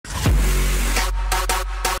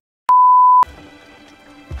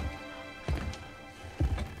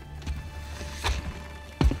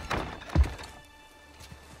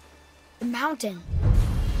mountain.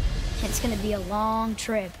 It's gonna be a long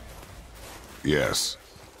trip. Yes,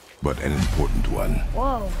 but an important one.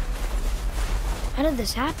 Whoa. How did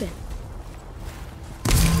this happen?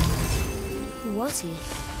 Who was he?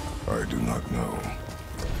 I do not know.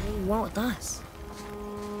 What do you want with us?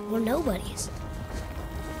 We're nobodies.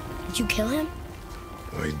 Did you kill him?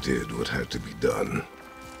 I did what had to be done.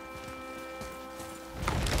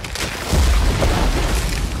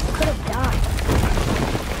 Could have died.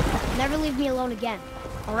 Never leave me alone again,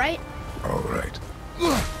 all right? All right.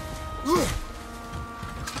 Oh.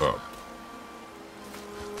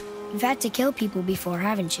 You've had to kill people before,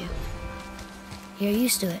 haven't you? You're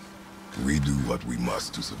used to it. We do what we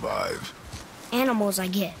must to survive. Animals, I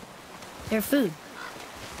get. They're food.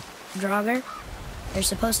 Draugr, they're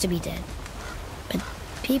supposed to be dead. But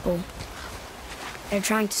people, they're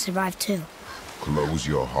trying to survive too. Close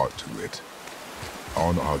your heart to it.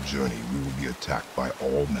 On our journey, we will be attacked by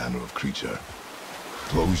all manner of creature.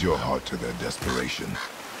 Close your heart to their desperation.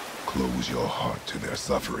 Close your heart to their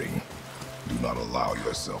suffering. Do not allow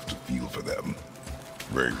yourself to feel for them.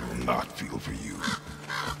 They will not feel for you.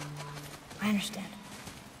 I understand.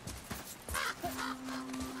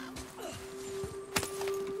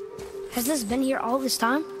 Has this been here all this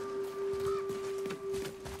time?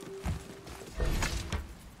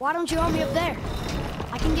 Why don't you hold me up there?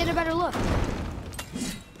 I can get a better look.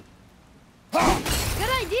 Good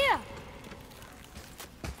idea!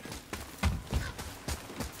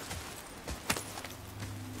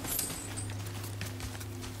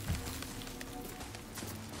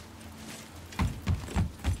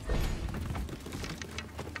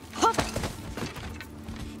 Hup.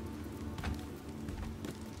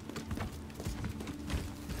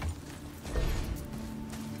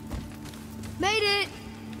 Made it!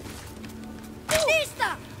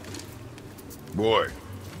 Lista! Boy.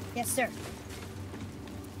 Yes, sir.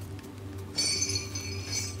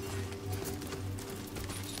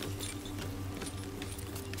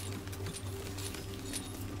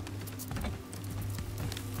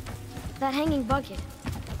 That hanging bucket.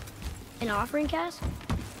 An offering cask?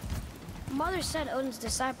 Mother said Odin's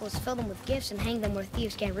disciples fill them with gifts and hang them where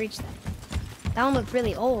thieves can't reach them. That one looked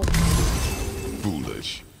really old.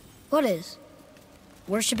 Foolish. What is?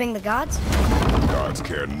 Worshipping the gods? Gods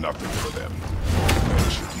care nothing for them. Men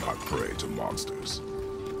should not pray to monsters.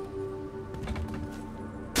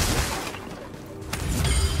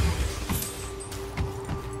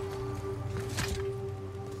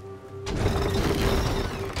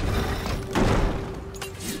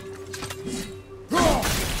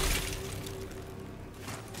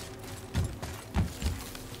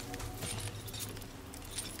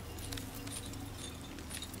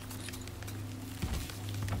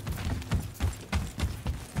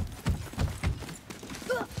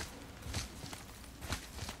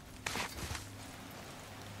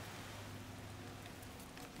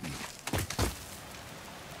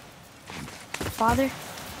 Father,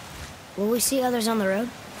 will we see others on the road?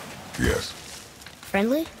 Yes.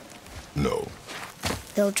 Friendly? No.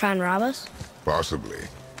 They'll try and rob us? Possibly.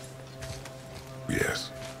 Yes.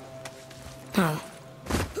 Oh.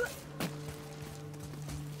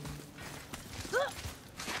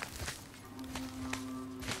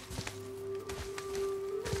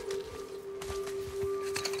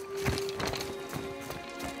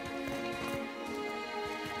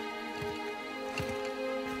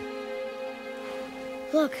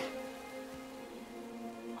 Look.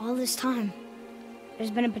 All this time,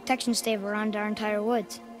 there's been a protection stave around our entire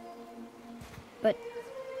woods. But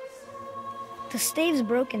the stave's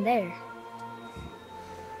broken there.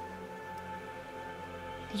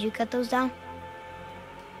 Did you cut those down?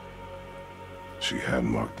 She had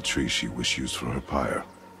marked the tree she wished used for her pyre.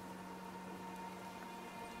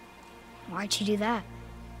 Why'd she do that?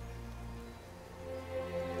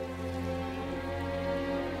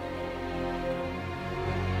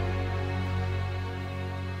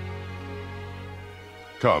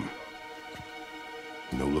 Come.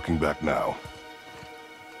 No looking back now.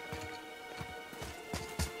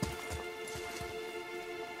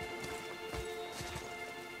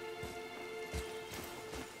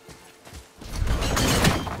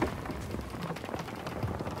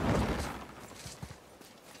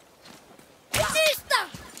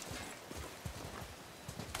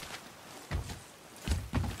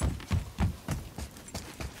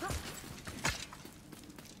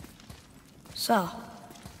 So,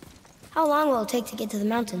 how long will it take to get to the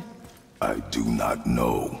mountain? I do not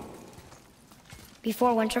know.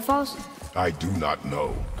 Before winter falls? I do not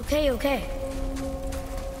know. Okay, okay.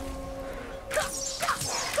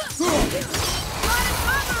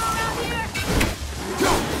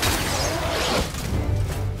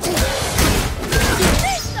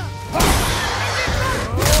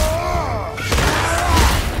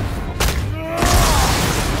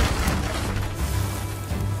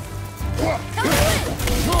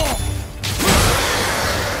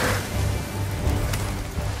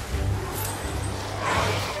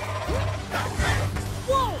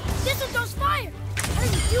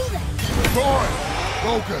 Boy,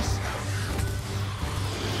 focus.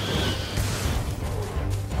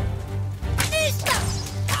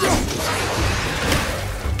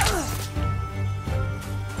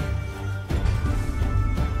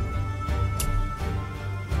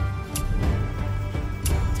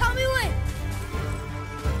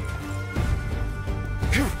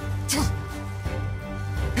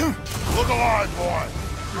 Look alive, boy!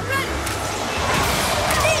 I'm ready!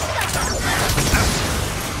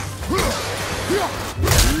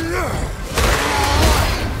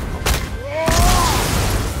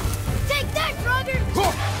 Take that, brother!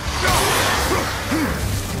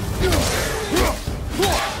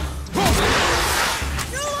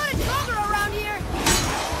 There's a lot of cover around here!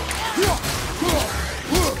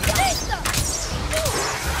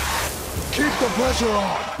 Keep the pressure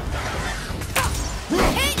on!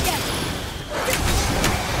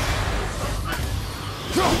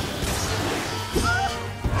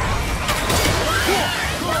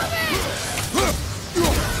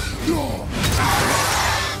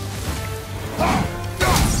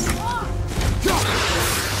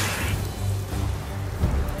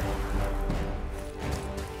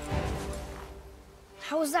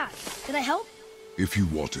 How was that? Did I help? If you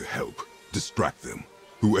want to help, distract them.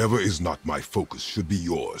 Whoever is not my focus should be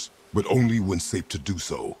yours, but only when safe to do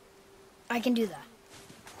so. I can do that.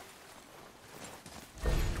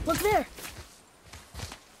 Look there!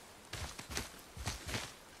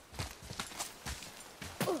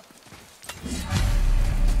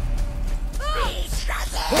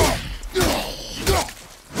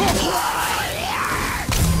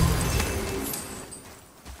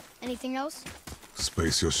 Anything else?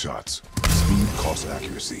 Space your shots. Speed costs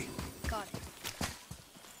accuracy. Got it.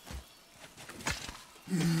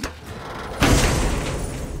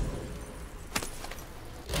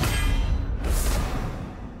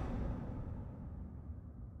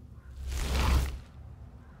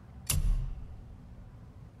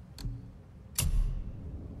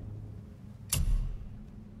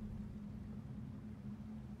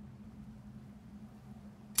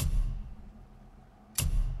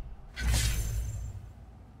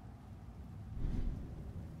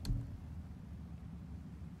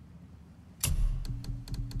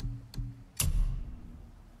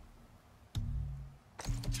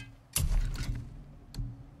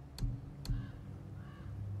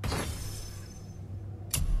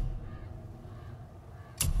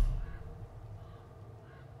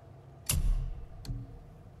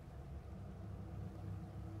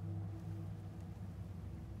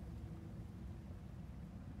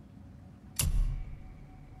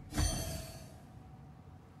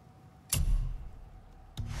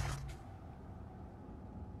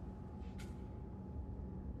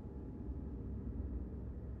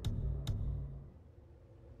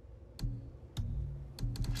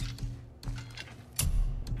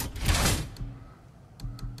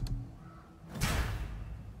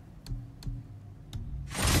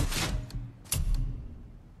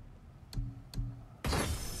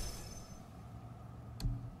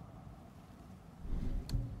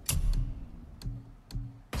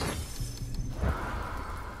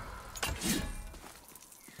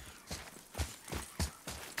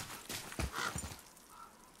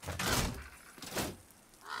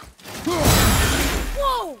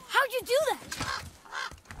 How'd you do that?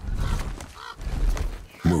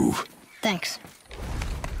 Move. Thanks.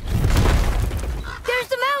 There's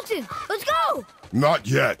the mountain! Let's go! Not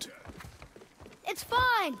yet. It's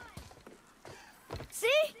fine. See?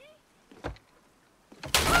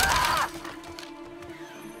 Ah!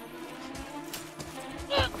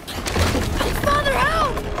 Father,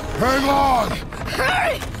 help! Hang on!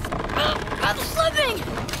 Hurry! I'm slipping!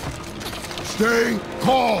 Stay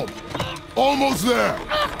calm. Almost there.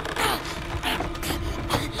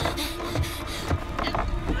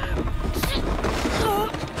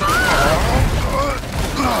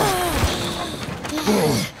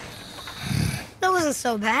 That wasn't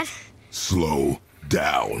so bad. Slow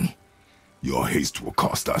down. Your haste will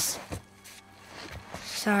cost us.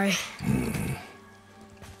 Sorry.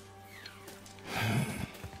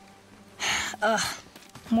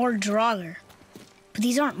 More Draugr. But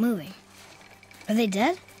these aren't moving. Are they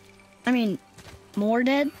dead? I mean, more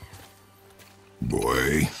dead?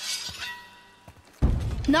 Boy.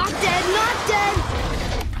 Not dead, not dead!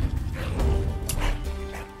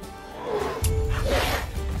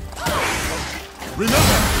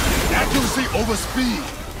 Remember, accuracy over speed.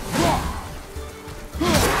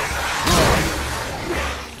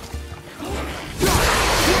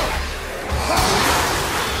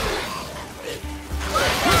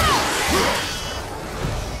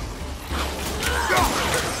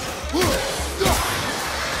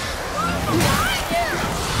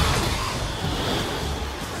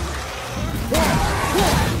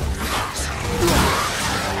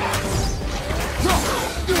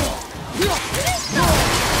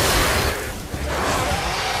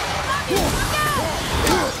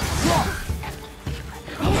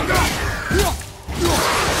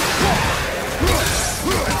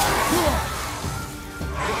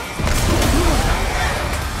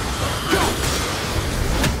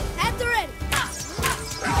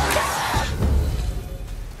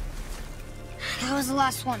 the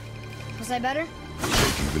last one. Was I better?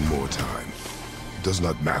 Take even more time. It does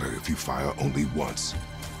not matter if you fire only once.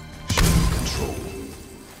 Show me control.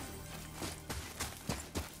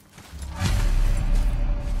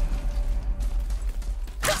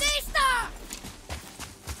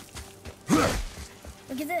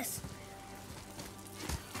 Look at this.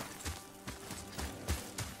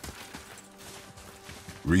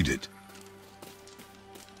 Read it.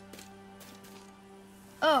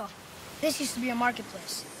 Oh, this used to be a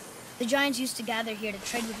marketplace. The giants used to gather here to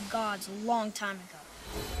trade with the gods a long time ago.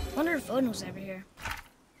 Wonder if Odin was ever here.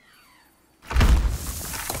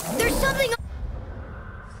 There's something...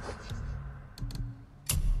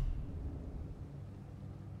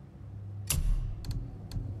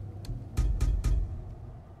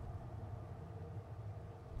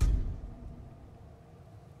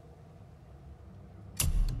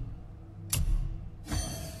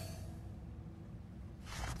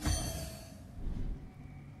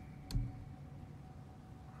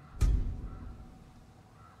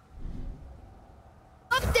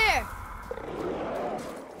 up there!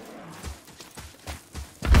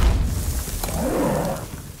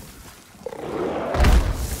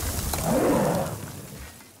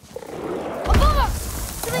 Above us!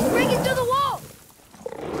 Something's breaking through the wall!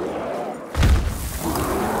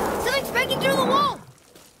 Something's breaking through the wall!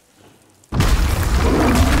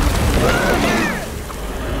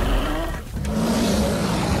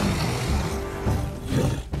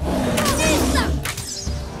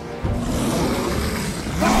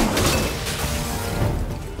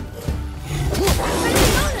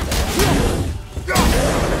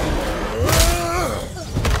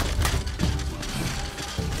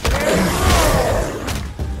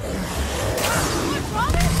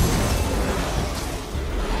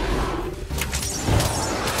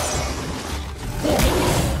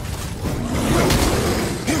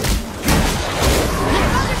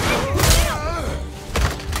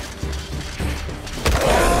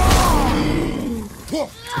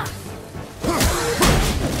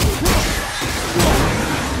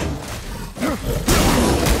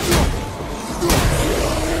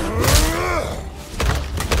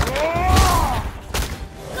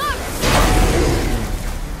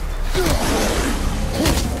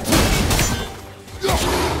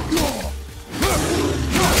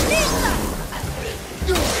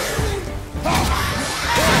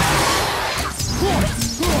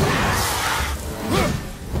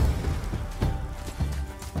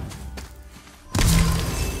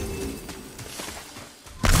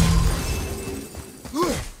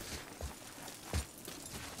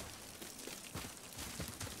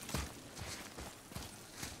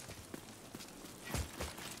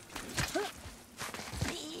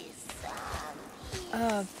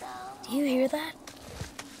 Do you hear that?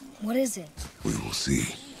 What is it? We will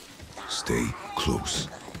see. Stay close.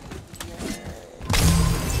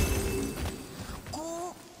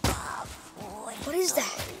 What is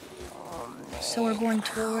that? So we're going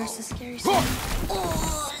towards the scary side?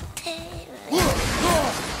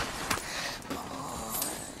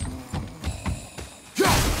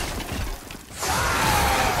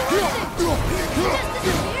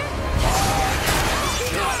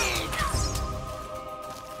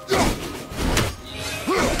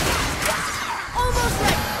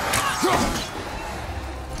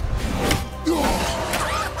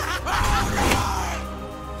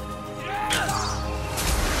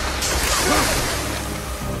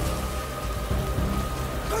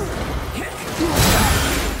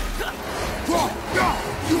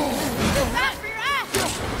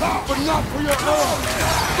 Not for your arm!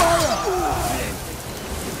 Fire!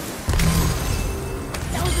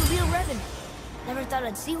 That was a real revenant. Never thought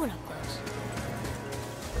I'd see one up close.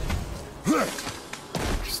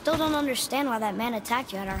 I still don't understand why that man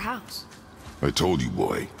attacked you at our house. I told you,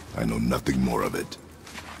 boy. I know nothing more of it.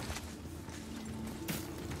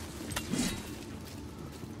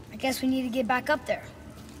 I guess we need to get back up there.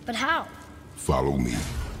 But how? Follow me.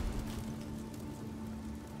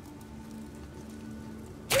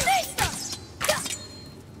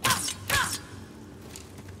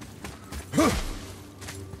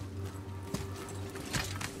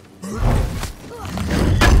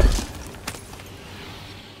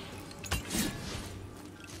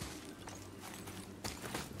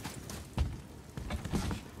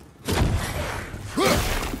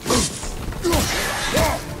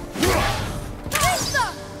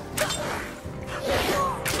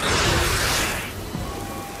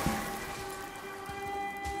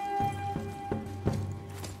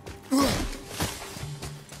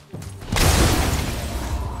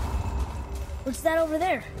 What's that over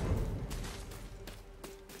there?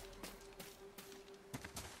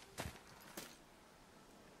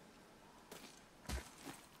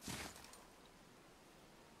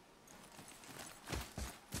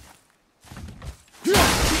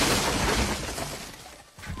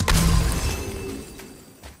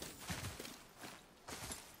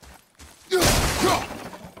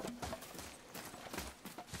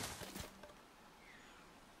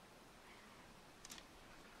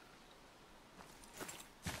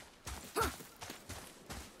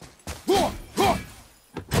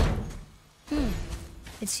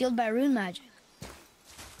 It's sealed by rune magic.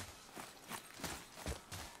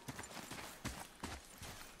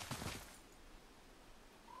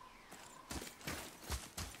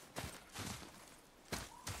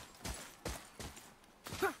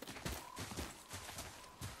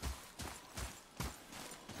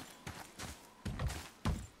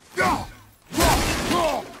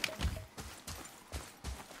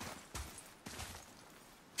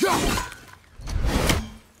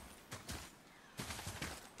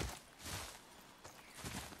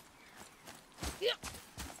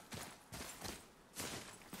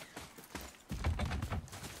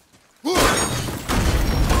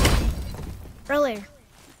 Earlier,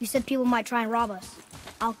 you said people might try and rob us.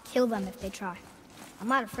 I'll kill them if they try. I'm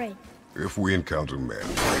not afraid. If we encounter men,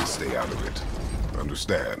 stay out of it.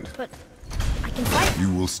 Understand? But I can fight.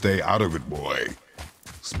 You will stay out of it, boy.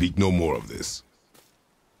 Speak no more of this.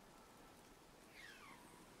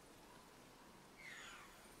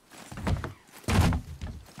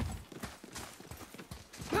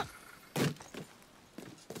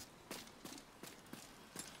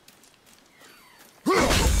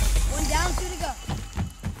 One down, two to go.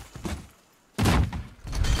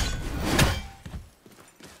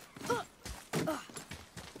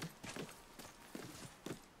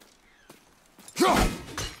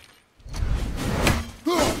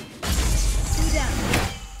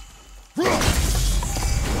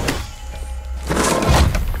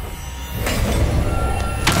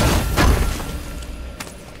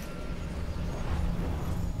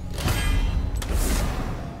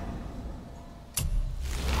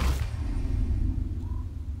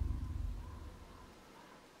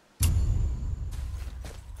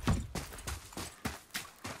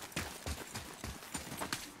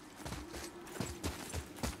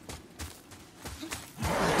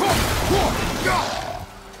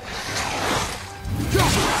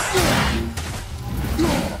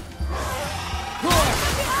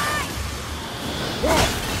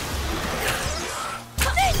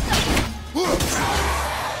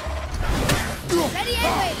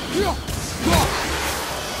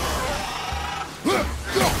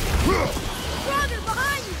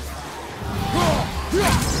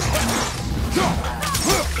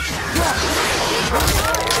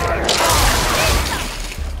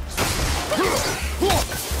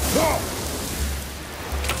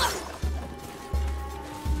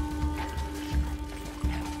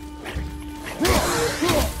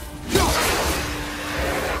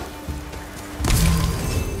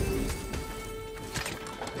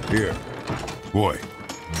 Here, boy.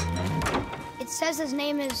 It says his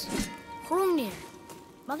name is Hrungnir.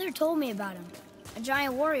 Mother told me about him. A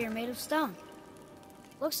giant warrior made of stone.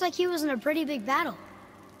 Looks like he was in a pretty big battle.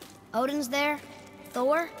 Odin's there,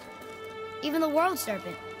 Thor, even the world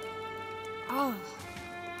serpent. Oh,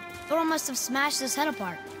 Thor must have smashed his head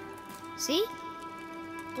apart. See?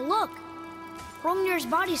 But look, Hrungnir's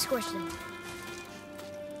body squished him.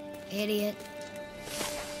 Idiot.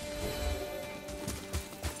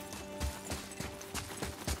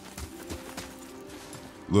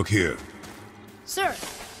 Look here. Sir,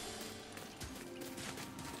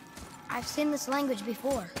 I've seen this language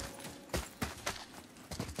before.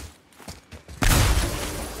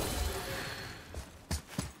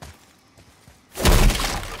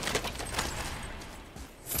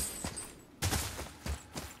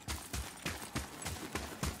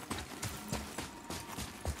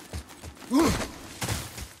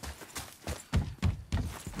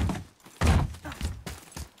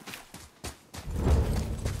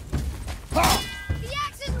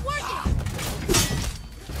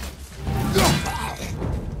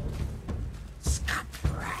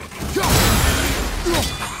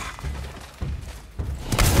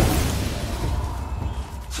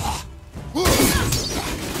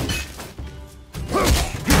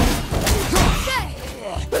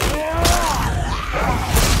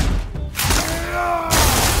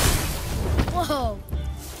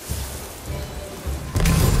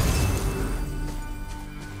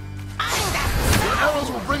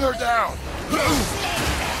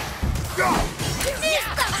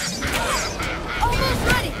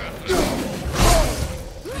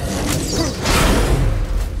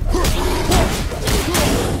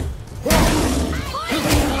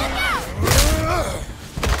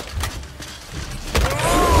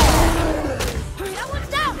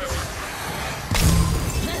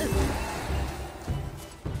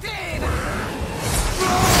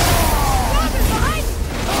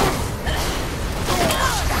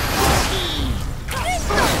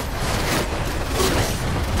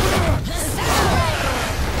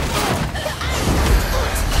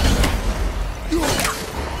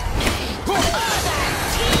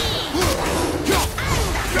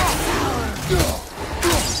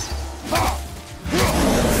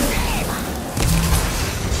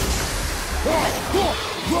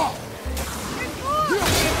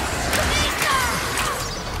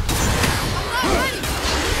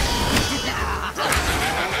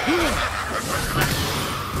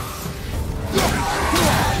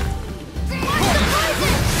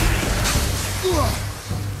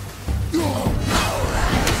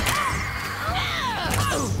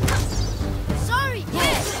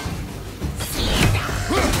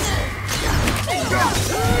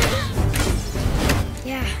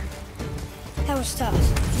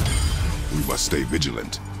 We must stay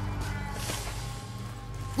vigilant.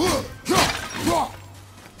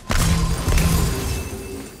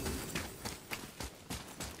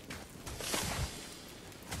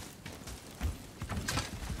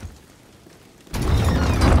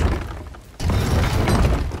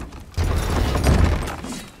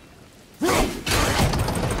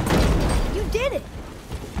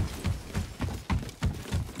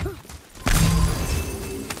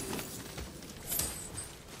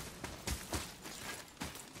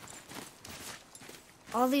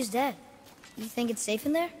 All these dead. You think it's safe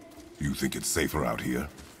in there? You think it's safer out here?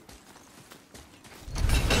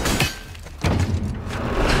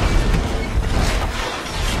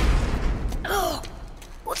 Oh!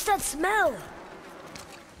 What's that smell?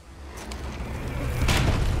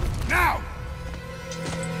 Now!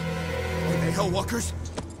 Are they Hellwalkers?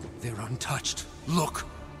 They're untouched. Look!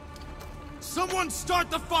 Someone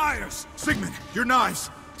start the fires! Sigmund, your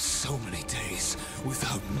knives! So many days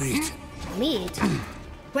without meat. Meat?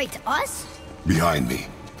 Wait, us? Behind me.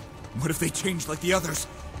 What if they change like the others?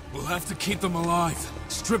 We'll have to keep them alive.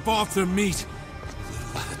 Strip off their meat. A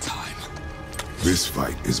little at a time. This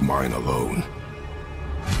fight is mine alone.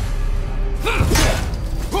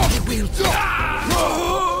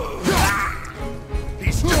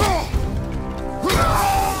 He's dead.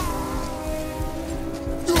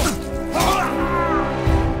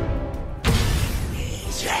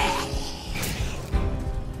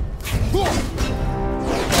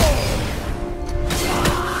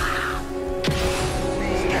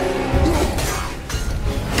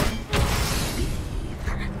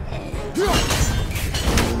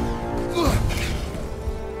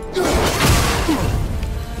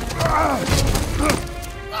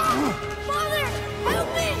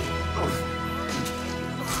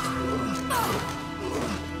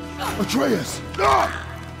 Atreus!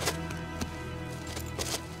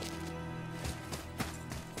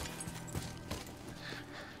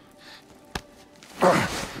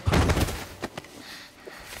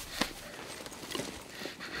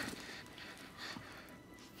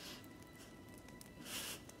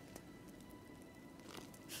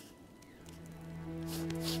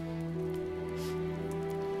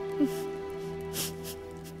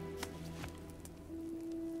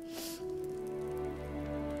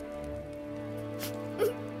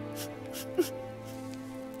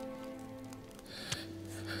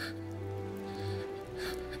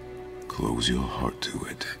 Close your heart to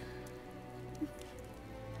it.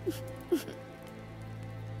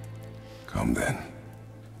 Come then.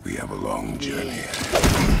 We have a long journey.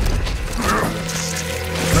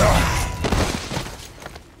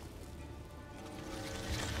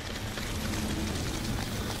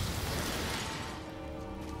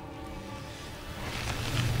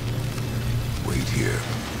 Wait here.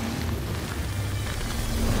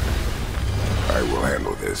 I will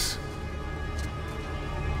handle this.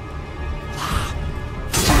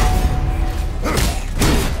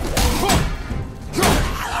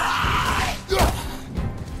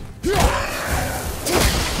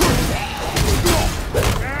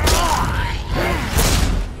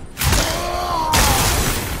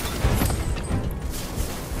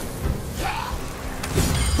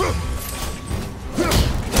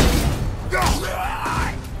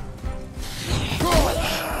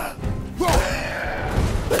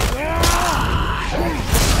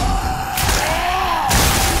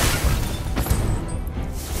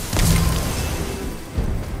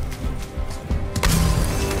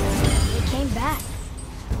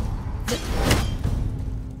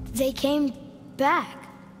 They came back.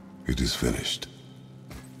 It is finished.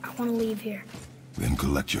 I want to leave here. Then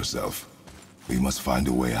collect yourself. We must find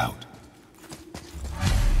a way out.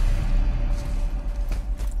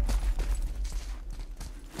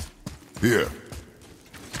 Here.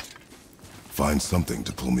 Find something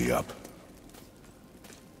to pull me up.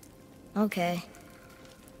 Okay.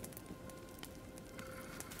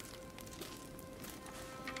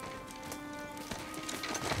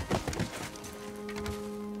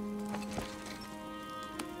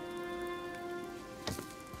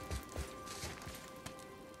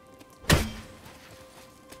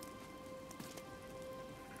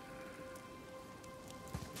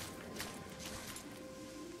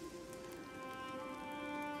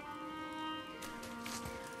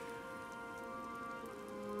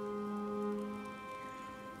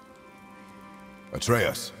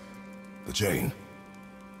 Atreus. The chain.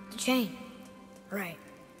 The chain. Right.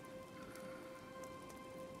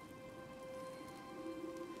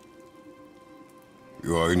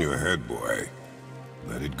 You are in your head, boy.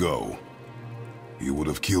 Let it go. He would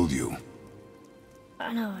have killed you.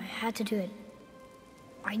 I know, I had to do it.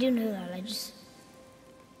 I do know that,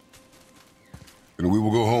 and we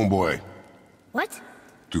will go home, boy. What?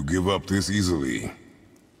 To give up this easily.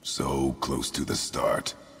 So close to the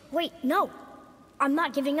start. Wait, no. I'm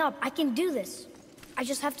not giving up. I can do this. I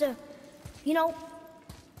just have to, you know,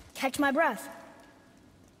 catch my breath.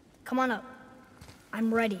 Come on up.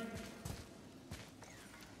 I'm ready.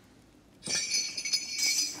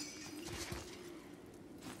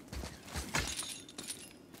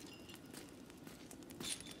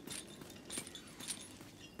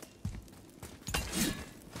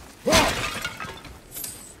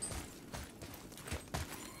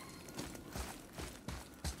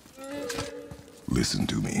 Listen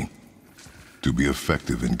to me. To be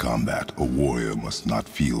effective in combat, a warrior must not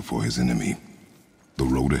feel for his enemy. The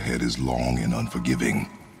road ahead is long and unforgiving.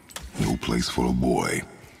 No place for a boy.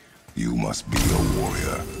 You must be a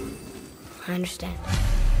warrior. I understand.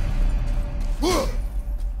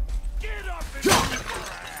 Get up and get your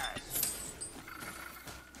ass!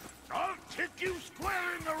 I'll kick you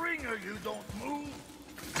square in the ringer, you don't move.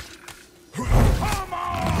 Come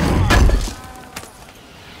on!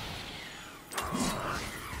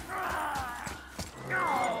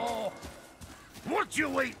 No! What you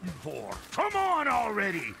waiting for? Come on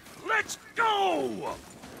already! Let's go!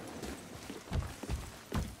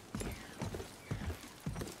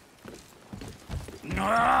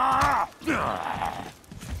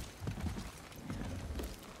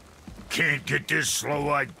 Can't get this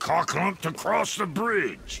slow-eyed cocklump to cross the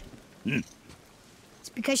bridge. It's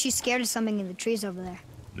because she's scared of something in the trees over there.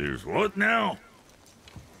 There's what now?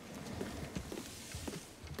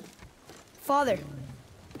 Father,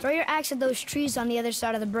 throw your axe at those trees on the other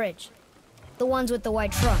side of the bridge. The ones with the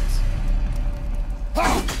white trunks.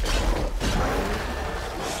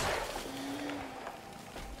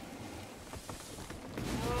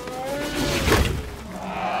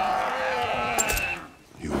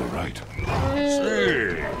 You were right.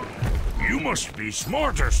 Say, you must be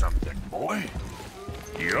smart or something, boy.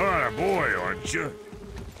 You're a boy, aren't you?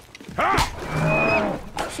 Ha!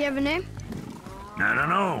 Does she have a name? I don't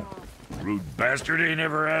know. Rude bastard ain't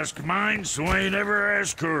ever asked mine, so ain't ever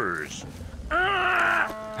asked hers.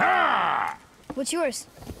 Ah! Ha! What's yours?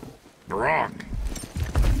 Brock.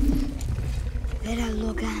 Vera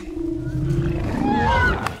Logan.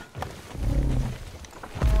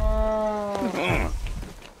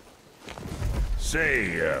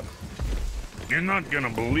 Say, you're not gonna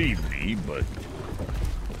believe me, but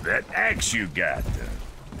that axe you got,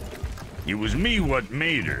 it was me what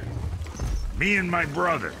made her. Me and my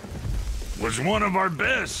brother. Was one of our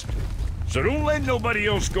best. So don't let nobody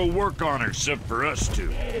else go work on her except for us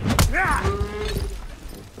two. Ah!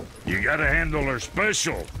 You gotta handle her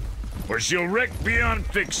special, or she'll wreck beyond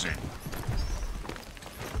fixing.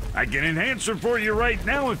 I can enhance her for you right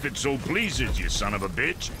now if it so pleases you, son of a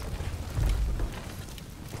bitch.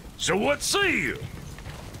 So what say you?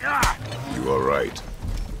 Ah! You are right.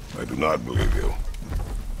 I do not believe you.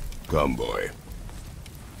 Come, boy.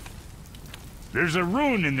 There's a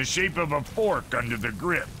rune in the shape of a fork under the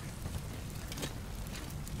grip.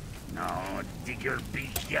 No, digger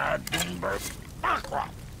beast Yardim.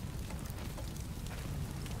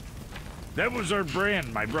 That was our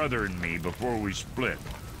brand, my brother and me, before we split.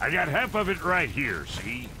 I got half of it right here,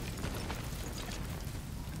 see?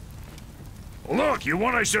 Look, you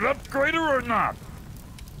want I should upgrade her or not?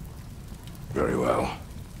 Very well.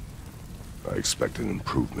 I expect an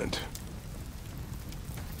improvement.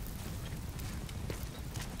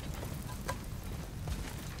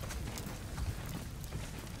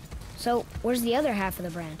 So, where's the other half of the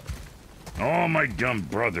brand? All my dumb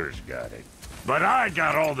brothers got it. But I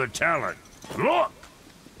got all the talent. Look!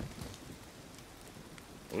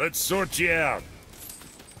 Let's sort you out.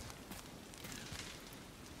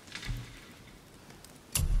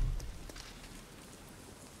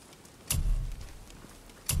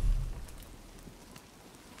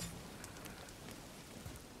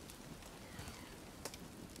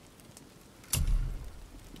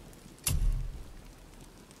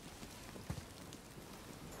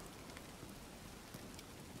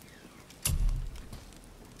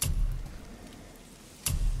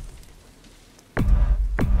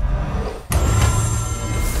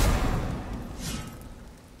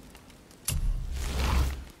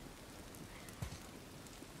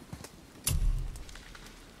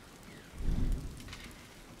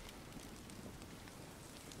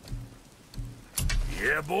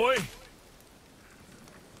 Yeah, boy?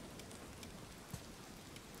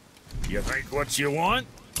 You think what you want?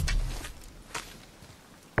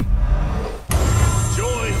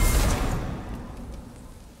 Joy!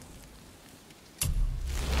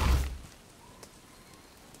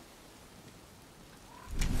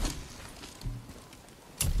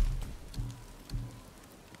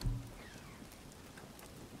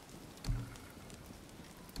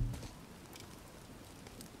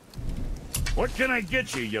 What can I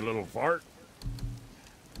get you, you little fart?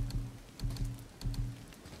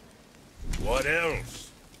 What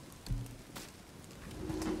else?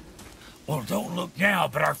 Well, don't look now,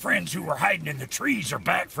 but our friends who were hiding in the trees are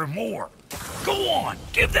back for more. Go on,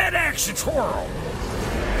 give that axe a twirl.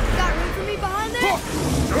 Got room for me behind there?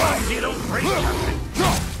 Right, you don't break nothing.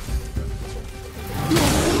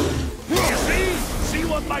 You see? See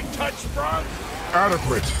what my touch brought?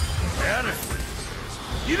 Adequate. Adequate.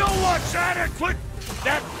 You know what's adequate?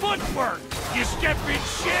 That footwork, you stepping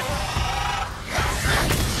shit.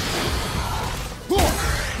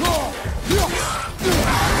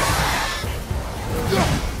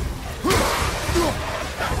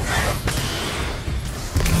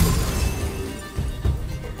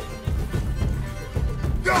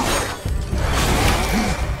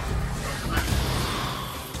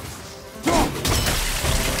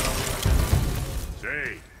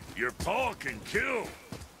 Say, your paw can kill.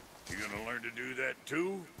 You gonna learn to do that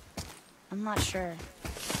too? I'm not sure.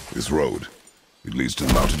 This road, it leads to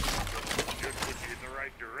the mountain. Should put you in the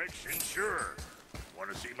right direction, sure.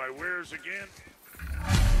 Want to see my wares again?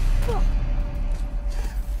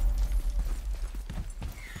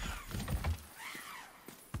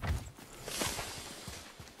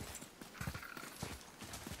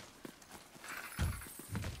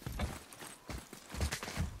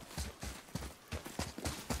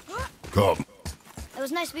 Come. It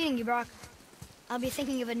was nice meeting you, Brock. I'll be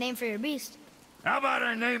thinking of a name for your beast. How about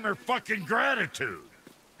I name her fucking Gratitude?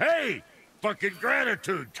 Hey, fucking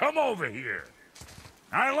Gratitude, come over here.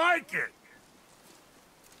 I like it.